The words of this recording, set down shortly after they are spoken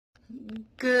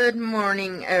Good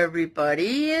morning,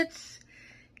 everybody. It's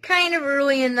kind of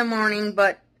early in the morning,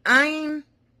 but I'm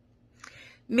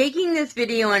making this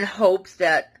video in hopes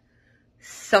that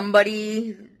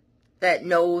somebody that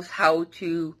knows how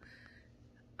to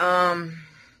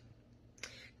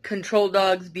control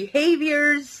dogs'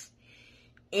 behaviors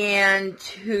and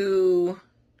to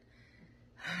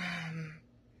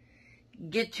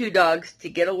get two dogs to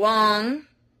get along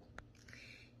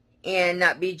and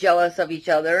not be jealous of each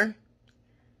other.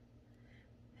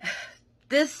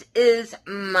 This is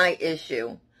my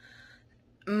issue.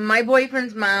 My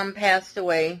boyfriend's mom passed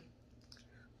away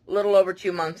a little over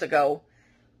 2 months ago.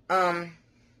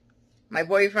 My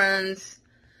boyfriend's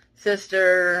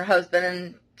sister, husband,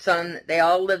 and son, they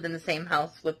all lived in the same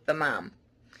house with the mom.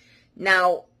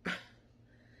 Now,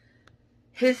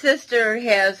 his sister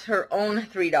has her own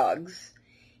 3 dogs.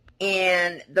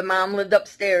 And the mom lived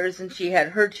upstairs and she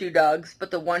had her 2 dogs,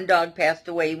 but the one dog passed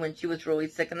away when she was really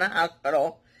sick in the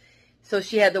hospital. So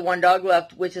she had the one dog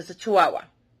left, which is a Chihuahua.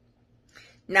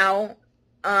 Now,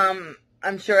 I'm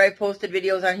sure I posted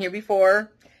videos on here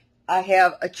before. I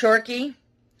have a Chorkie,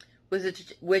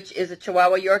 which is a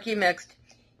Chihuahua Yorkie mixed,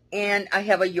 and I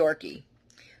have a Yorkie.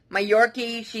 My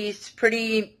Yorkie, she's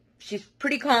pretty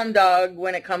calm dog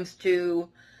when it comes to,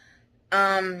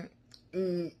 not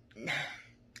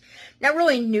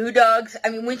really new dogs. I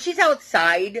mean, when she's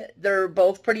outside, they're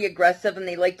both pretty aggressive and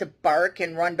they like to bark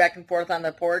and run back and forth on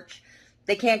the porch.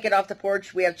 They can't get off the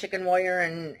porch. We have chicken wire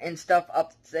and stuff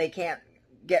up. So they can't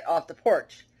get off the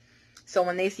porch. So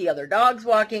when they see other dogs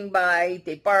walking by,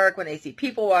 they bark. When they see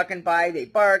people walking by, they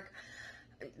bark.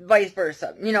 Vice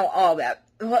versa. You know, all that.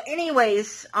 Well,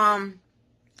 anyways,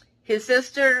 his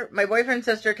sister, my boyfriend's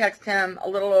sister, texted him a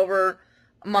little over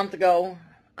a month ago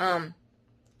and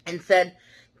said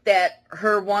that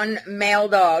her one male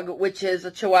dog, which is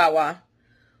a Chihuahua,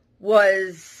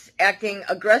 was acting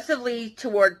aggressively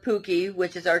toward Pookie,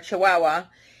 which is our Chihuahua,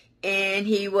 and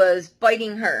he was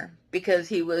biting her because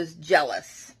he was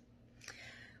jealous.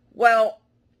 Well,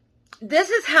 this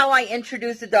is how I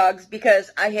introduced the dogs because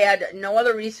I had no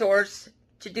other resource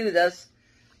to do this.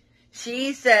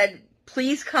 She said,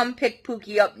 please come pick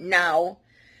Pookie up now.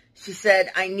 She said,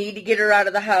 I need to get her out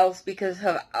of the house because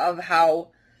of how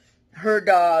her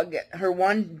dog,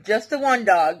 just the one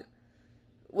dog,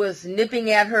 was nipping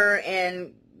at her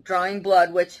and drawing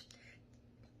blood, which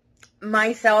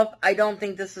myself, I don't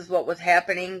think this is what was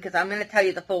happening, because I'm going to tell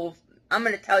you I'm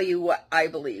going to tell you what I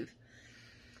believe.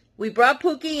 We brought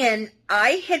Pookie in.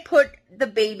 I had put the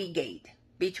baby gate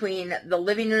between the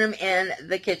living room and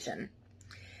the kitchen.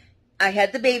 I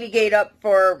had the baby gate up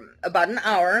for about an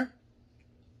hour.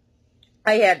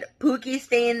 I had Pookie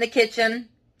stay in the kitchen,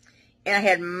 and I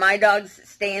had my dogs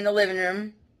stay in the living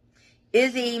room.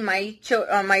 Izzy, my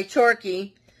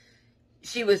Chorkie,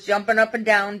 she was jumping up and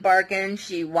down, barking.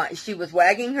 She was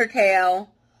wagging her tail,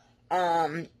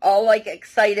 all like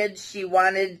excited. She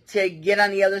wanted to get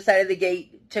on the other side of the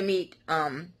gate to meet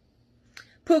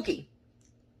Pookie.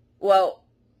 Well,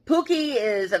 Pookie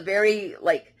is a very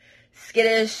like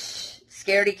skittish,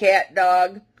 scaredy cat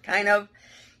dog, kind of,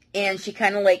 and she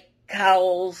kind of like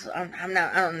cowls. I'm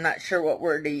not sure what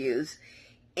word to use.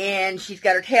 And she's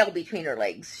got her tail between her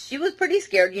legs. She was pretty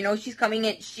scared. You know, she's coming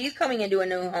into a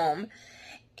new home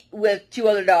with 2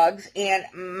 other dogs. And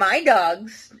my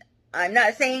dogs, I'm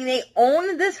not saying they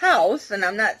own this house, and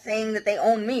I'm not saying that they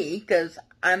own me, because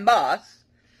I'm boss.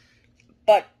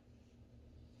 But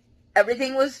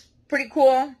everything was pretty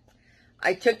cool.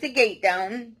 I took the gate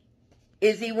down.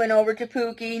 Izzy went over to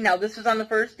Pookie. Now, this was on the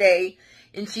first day.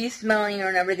 And she's smelling her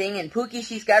and everything. And Pookie,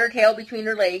 she's got her tail between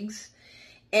her legs.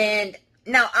 And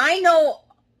now, I know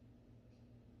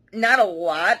not a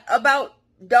lot about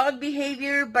dog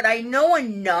behavior, but I know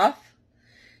enough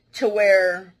to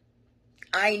where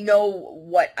I know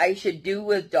what I should do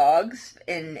with dogs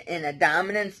in a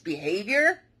dominance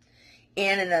behavior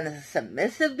and in a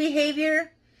submissive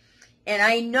behavior. And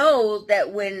I know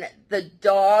that when the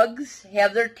dogs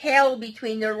have their tail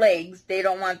between their legs, they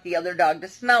don't want the other dog to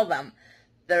smell them.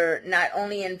 They're not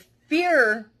only in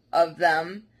fear of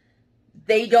them,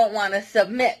 they don't want to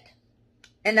submit.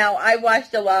 And now I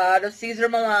watched a lot of Cesar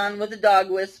Millan with the Dog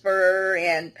Whisperer,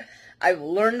 and I've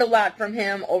learned a lot from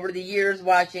him over the years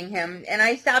watching him. And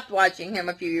I stopped watching him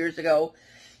a few years ago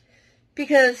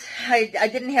because I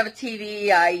didn't have a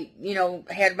TV. I,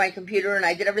 had my computer, and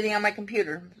I did everything on my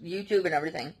computer, YouTube and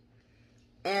everything.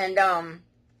 And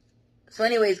so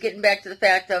anyways, getting back to the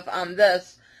fact of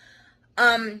this,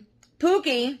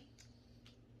 Pookie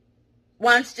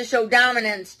wants to show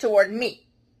dominance toward me.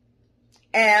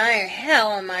 And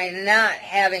hell am I not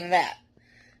having that.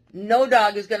 No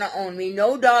dog is going to own me.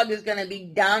 No dog is going to be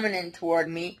dominant toward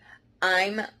me.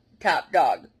 I'm top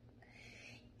dog.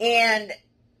 And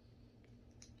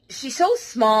she's so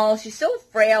small. She's so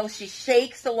frail. She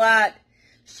shakes a lot.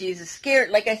 She's a scared,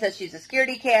 like I said, she's a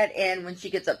scaredy cat. And when she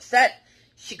gets upset,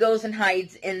 she goes and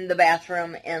hides in the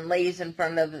bathroom and lays in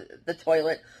front of the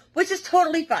toilet, which is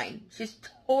totally fine. She's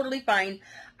totally fine.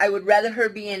 I would rather her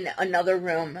be in another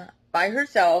room by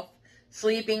herself,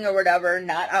 sleeping or whatever,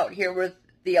 not out here with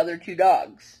the other two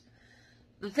dogs.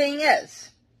 The thing is,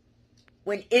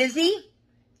 when Izzy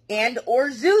and or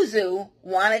Zuzu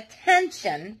want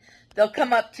attention, they'll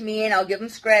come up to me and I'll give them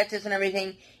scratches and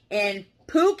everything. And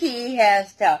Pookie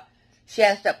has to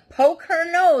poke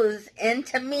her nose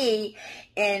into me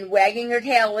and wagging her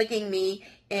tail, licking me.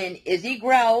 And Izzy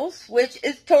growls, which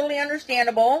is totally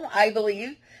understandable, I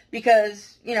believe,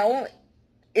 because, you know,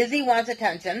 Izzy wants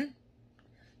attention.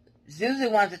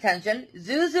 Zuzu wants attention.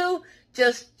 Zuzu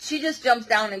she just jumps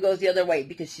down and goes the other way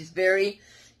because she's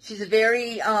a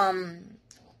very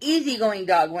easygoing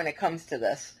dog when it comes to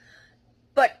this.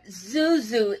 But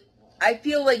Zuzu, I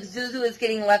feel like Zuzu is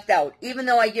getting left out. Even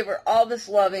though I give her all this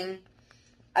loving,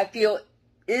 I feel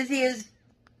Izzy is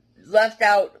left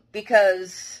out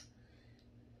because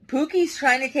Pookie's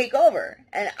trying to take over.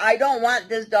 And I don't want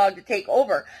this dog to take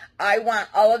over. I want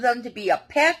all of them to be a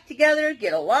pack together,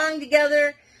 get along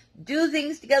together, do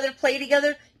things together, play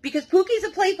together. Because Pookie's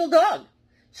a playful dog.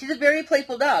 She's a very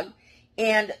playful dog.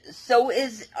 And so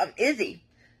is Izzy.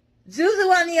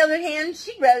 Zuzu, on the other hand,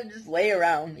 she'd rather just lay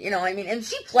around. You know, I mean, and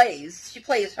she plays.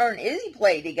 Her and Izzy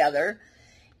play together.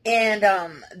 And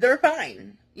they're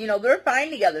fine. You know, they're fine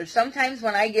together. Sometimes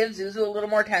when I give Zuzu a little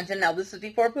more attention, now this is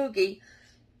before Pookie,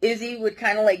 Izzy would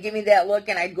kind of like give me that look,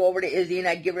 and I'd go over to Izzy and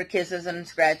I'd give her kisses and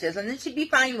scratches, and then she'd be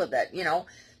fine with it, you know.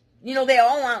 You know, they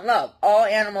all want love. All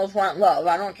animals want love.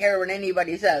 I don't care what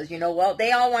anybody says, you know. Well,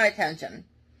 they all want attention.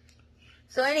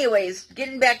 So anyways,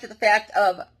 getting back to the fact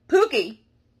of Pookie,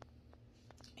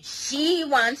 she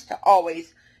wants to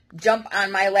always jump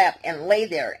on my lap and lay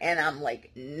there. And I'm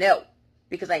like, no.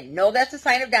 Because I know that's a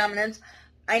sign of dominance.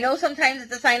 I know sometimes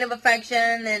it's a sign of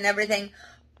affection and everything.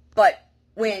 But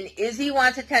when Izzy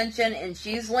wants attention and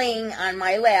she's laying on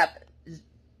my lap,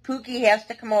 Pookie has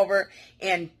to come over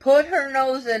and put her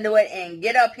nose into it and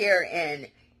get up here, and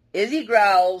Izzy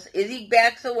growls. Izzy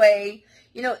backs away.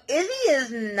 You know, Izzy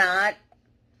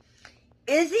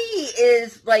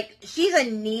is like, she's a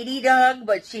needy dog,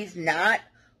 but she's not.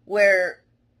 Where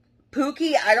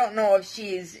Pookie, I don't know if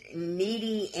she's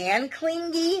needy and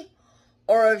clingy,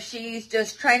 or if she's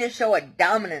just trying to show a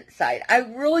dominant side. I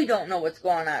really don't know what's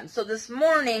going on. So this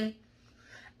morning,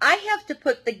 I have to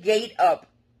put the gate up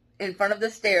in front of the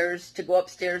stairs to go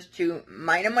upstairs to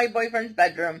mine and my boyfriend's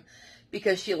bedroom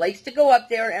because she likes to go up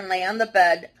there and lay on the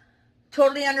bed.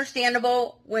 Totally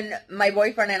understandable when my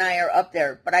boyfriend and I are up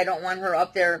there, but I don't want her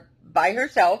up there by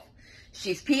herself.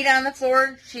 She's peed on the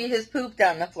floor. She has pooped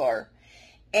on the floor.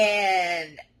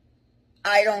 And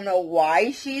I don't know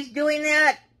why she's doing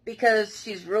that, because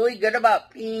she's really good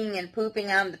about peeing and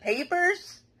pooping on the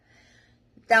papers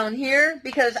down here,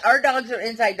 because our dogs are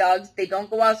inside dogs. They don't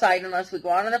go outside unless we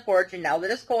go out on the porch, and now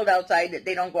that it's cold outside,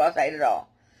 they don't go outside at all.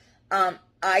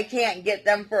 I can't get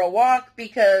them for a walk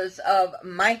because of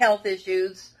my health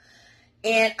issues,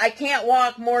 and I can't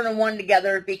walk more than one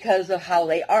together because of how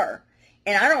they are.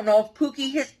 And I don't know if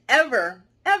Pookie has ever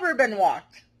been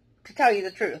walked, to tell you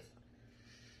the truth,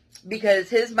 because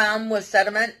his mom was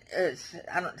sedentary,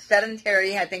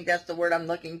 I think that's the word I'm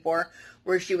looking for,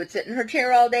 where she would sit in her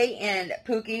chair all day, and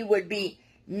Pookie would be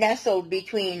nestled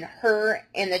between her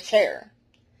and the chair.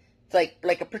 It's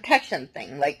like a protection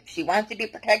thing. Like, she wants to be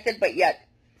protected, but yet,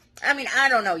 I mean, I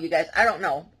don't know, you guys. I don't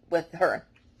know with her.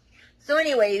 So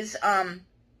anyways, I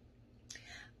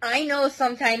know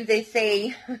sometimes they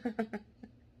say,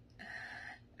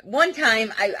 one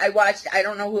time I watched, I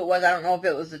don't know who it was, I don't know if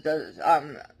it was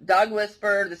the Dog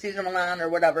Whisperer, the Cesar Millan, or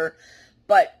whatever,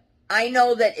 but I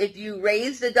know that if you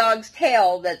raise the dog's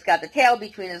tail, that's got the tail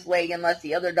between his leg, unless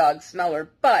the other dogs smell her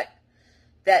butt,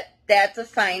 that's a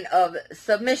sign of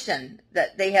submission,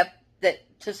 that they have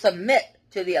to submit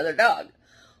to the other dog.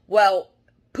 Well,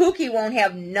 Pookie won't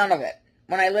have none of it.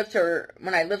 When I lift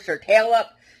her tail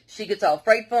up, she gets all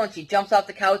frightful and she jumps off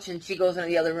the couch and she goes into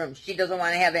the other room. She doesn't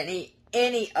want to have any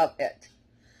of it.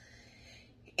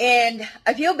 And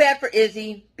I feel bad for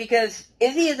Izzy, because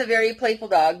Izzy is a very playful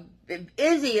dog.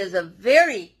 Izzy is a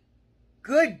very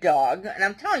good dog, and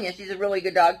I'm telling you, she's a really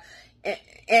good dog.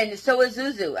 And so is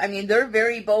Zuzu. I mean, they're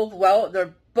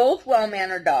both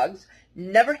well-mannered dogs.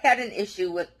 Never had an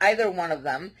issue with either one of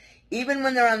them. Even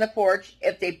when they're on the porch,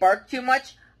 if they bark too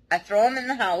much, I throw them in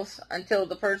the house until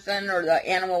the person or the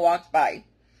animal walks by.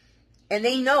 And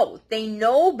they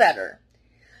know better.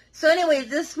 So anyways,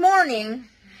 this morning,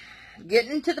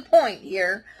 getting to the point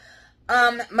here,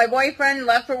 my boyfriend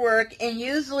left for work, and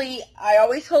usually I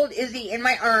always hold Izzy in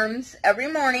my arms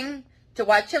every morning to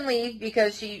watch him leave,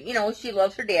 because she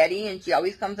loves her daddy, and she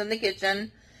always comes in the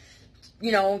kitchen,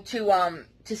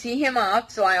 to see him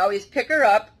off. So I always pick her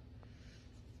up,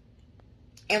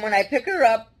 and when I pick her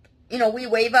up, we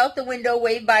wave out the window,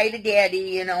 wave bye to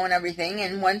daddy, and everything.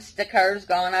 And once the car's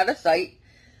gone out of sight,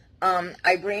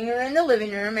 I bring her in the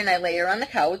living room and I lay her on the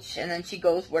couch, and then she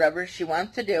goes whatever she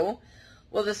wants to do.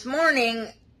 Well, this morning,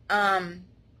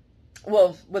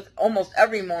 with almost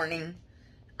every morning,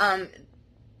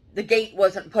 the gate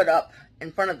wasn't put up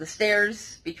in front of the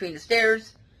stairs, between the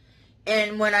stairs.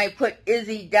 And when I put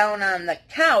Izzy down on the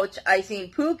couch, I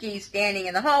seen Pookie standing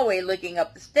in the hallway looking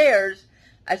up the stairs.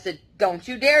 I said, don't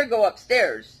you dare go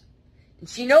upstairs. And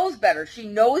she knows better. She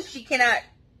knows she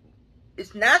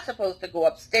is not supposed to go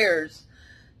upstairs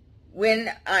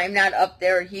when I'm not up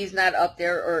there, he's not up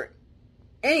there, or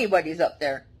anybody's up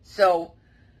there. So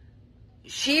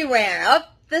she ran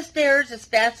up the stairs as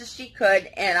fast as she could,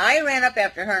 and I ran up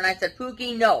after her, and I said,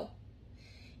 Pookie, no.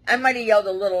 I might have yelled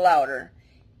a little louder.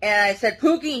 And I said,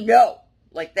 Pookie, no,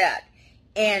 like that.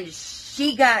 And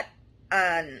she got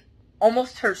on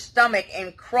almost her stomach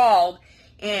and crawled,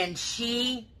 and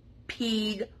she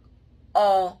peed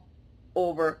all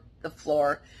over the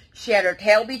floor. She had her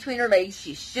tail between her legs.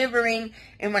 She's shivering.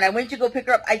 And when I went to go pick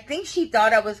her up, I think she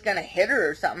thought I was going to hit her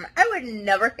or something. I would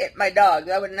never hit my dog.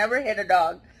 I would never hit a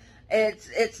dog.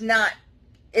 It's not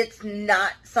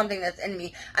something that's in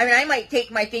me. I mean, I might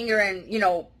take my finger and,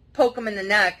 poke them in the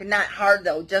neck. Not hard,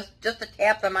 though. Just to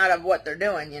tap them out of what they're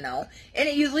doing, And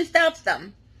it usually stops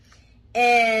them.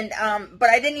 And, but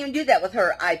I didn't even do that with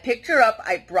her. I picked her up.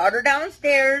 I brought her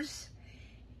downstairs.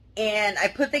 And I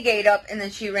put the gate up, and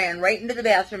then she ran right into the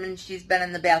bathroom, and she's been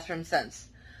in the bathroom since.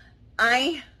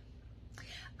 I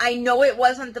know it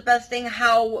wasn't the best thing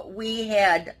how we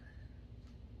had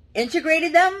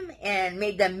integrated them and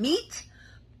made them meet,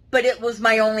 but it was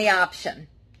my only option.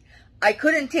 I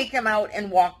couldn't take them out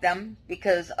and walk them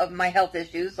because of my health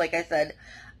issues. Like I said,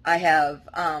 I have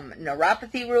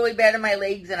neuropathy really bad in my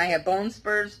legs, and I have bone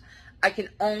spurs. I can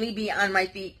only be on my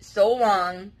feet so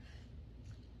long.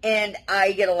 And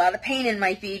I get a lot of pain in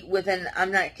my feet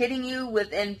I'm not kidding you,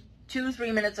 within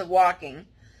 2-3 minutes of walking.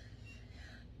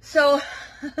 So,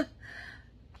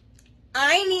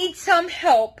 I need some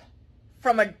help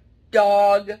from a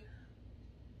dog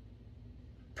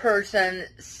person,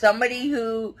 somebody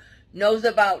who knows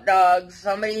about dogs,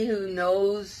 somebody who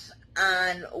knows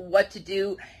on what to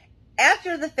do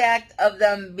after the fact of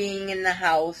them being in the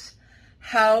house,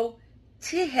 how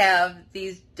to have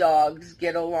these dogs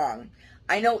get along.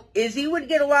 I know Izzy would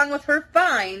get along with her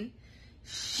fine.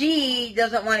 She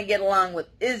doesn't want to get along with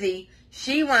Izzy.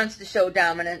 She wants to show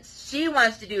dominance. She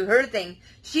wants to do her thing.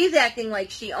 She's acting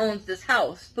like she owns this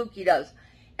house. Pookie does.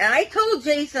 And I told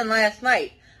Jason last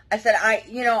night, I said,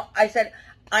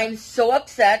 I'm so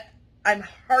upset. I'm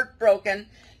heartbroken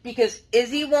because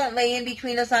Izzy won't lay in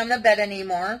between us on the bed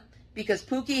anymore because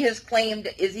Pookie has claimed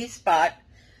Izzy's spot.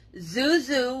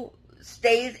 Zuzu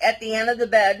stays at the end of the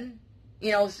bed.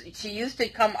 She used to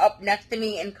come up next to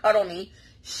me and cuddle me.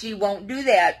 She won't do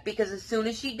that because as soon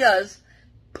as she does,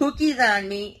 Pookie's on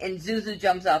me and Zuzu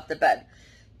jumps off the bed.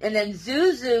 And then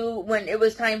Zuzu, when it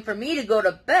was time for me to go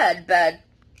to bed,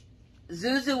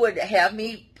 Zuzu would have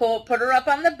me put her up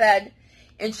on the bed,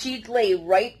 and she'd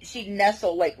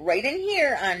nestle like right in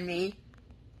here on me,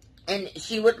 and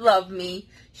she would love me.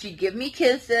 She'd give me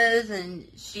kisses, and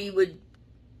she would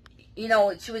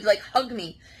like hug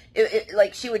me.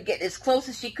 Like she would get as close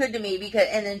as she could to me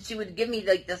and then she would give me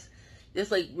like this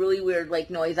like really weird like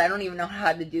noise. I don't even know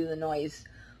how to do the noise,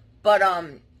 but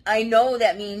I know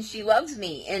that means she loves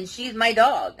me and she's my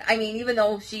dog. I mean, even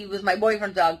though she was my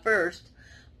boyfriend's dog first,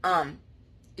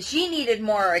 she needed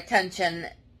more attention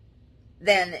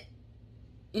than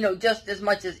just as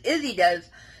much as Izzy does.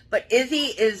 But Izzy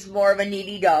is more of a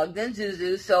needy dog than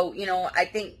Zuzu, so I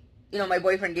think my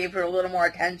boyfriend gave her a little more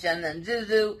attention than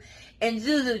Zuzu. And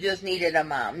Zuzu just needed a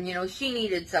mom. She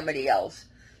needed somebody else.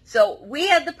 So we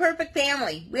had the perfect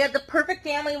family. We had the perfect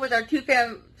family with our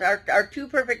two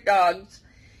perfect dogs.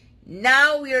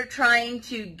 Now we are trying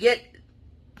to get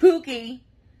Pookie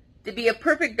to be a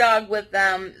perfect dog with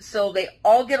them so they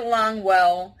all get along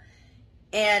well.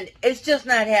 And it's just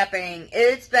not happening.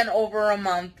 It's been over a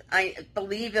month. I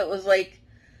believe it was like,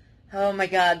 oh my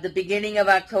God, the beginning of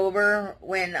October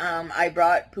when I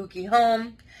brought Pookie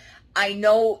home. I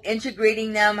know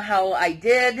integrating them how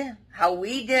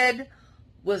we did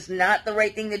was not the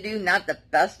right thing to do, not the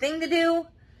best thing to do,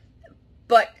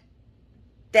 but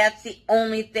that's the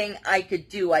only thing I could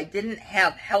do. I didn't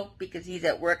have help because he's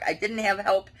at work. I didn't have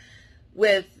help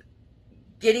with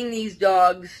getting these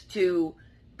dogs to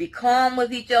be calm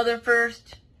with each other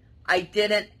first. I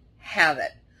didn't have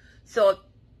it. So if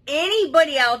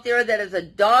anybody out there that is a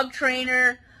dog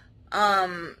trainer,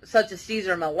 such as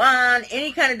Cesar, Millan,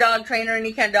 any kind of dog trainer,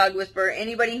 any kind of dog whisperer,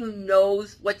 anybody who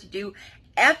knows what to do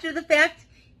after the fact,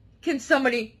 can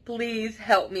somebody please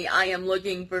help me? I am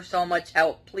looking for so much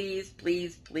help. Please,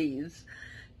 please, please.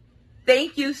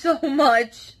 Thank you so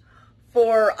much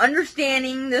for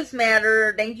understanding this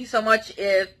matter. Thank you so much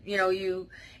if you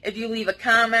leave a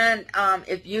comment.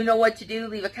 If you know what to do,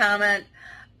 leave a comment.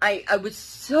 I would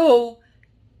so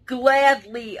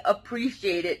gladly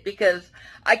appreciate it, because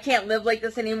I can't live like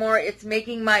this anymore. It's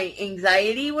making my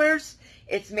anxiety worse.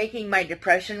 It's making my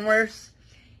depression worse.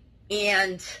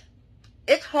 And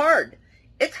it's hard.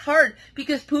 It's hard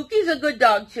because Pookie's a good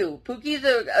dog too. Pookie's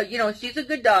she's a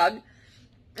good dog,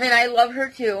 and I love her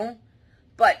too.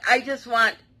 But I just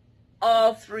want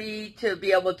all three to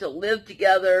be able to live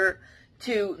together,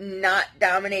 to not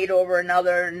dominate over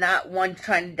another, not one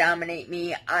trying to dominate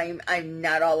me. I'm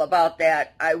not all about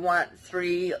that. I want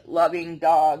 3 loving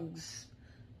dogs.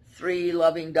 3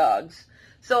 loving dogs.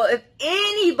 So if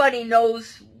anybody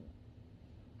knows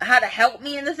how to help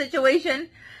me in the situation,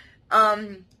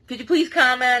 could you please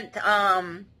comment?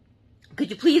 Could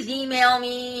you please email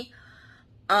me?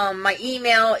 My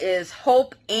email is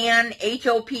hopeann,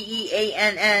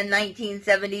 HOPEANN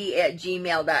 1970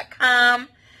 @gmail.com.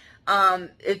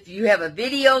 If you have a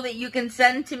video that you can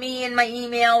send to me in my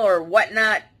email or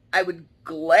whatnot, I would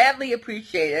gladly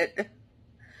appreciate it.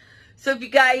 So if you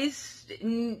guys,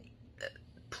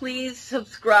 please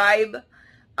subscribe.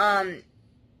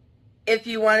 If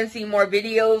you want to see more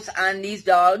videos on these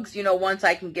dogs, once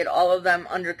I can get all of them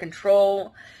under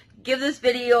control. Give this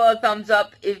video a thumbs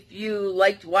up if you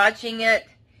liked watching it.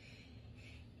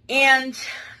 And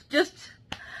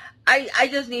I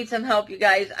just need some help, you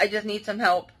guys. I just need some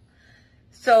help.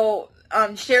 So,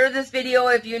 share this video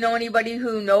if you know anybody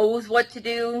who knows what to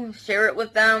do. Share it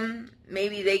with them.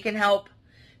 Maybe they can help.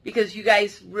 Because you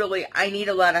guys, really, I need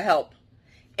a lot of help.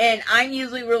 And I'm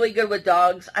usually really good with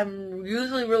dogs.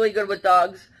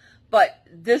 But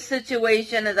this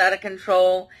situation is out of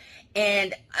control.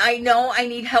 And I know I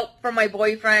need help from my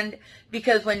boyfriend,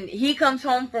 because when he comes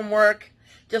home from work,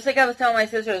 just like I was telling my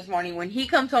sister this morning, when he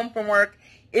comes home from work,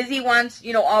 Izzy wants,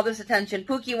 all this attention.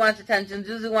 Pookie wants attention.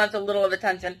 Zuzu wants a little of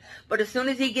attention. But as soon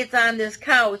as he gets on this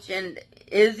couch and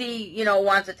Izzy,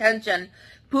 wants attention,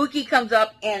 Pookie comes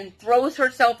up and throws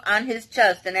herself on his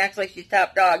chest and acts like she's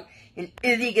top dog. And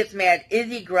Izzy gets mad.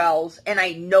 Izzy growls. And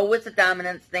I know it's a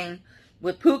dominance thing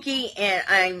with Pookie,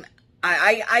 and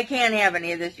I can't have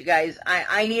any of this, you guys.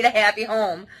 I need a happy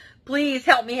home. Please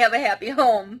help me have a happy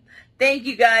home. Thank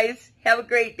you, guys. Have a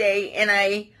great day, and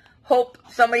I hope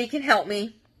somebody can help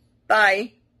me.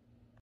 Bye.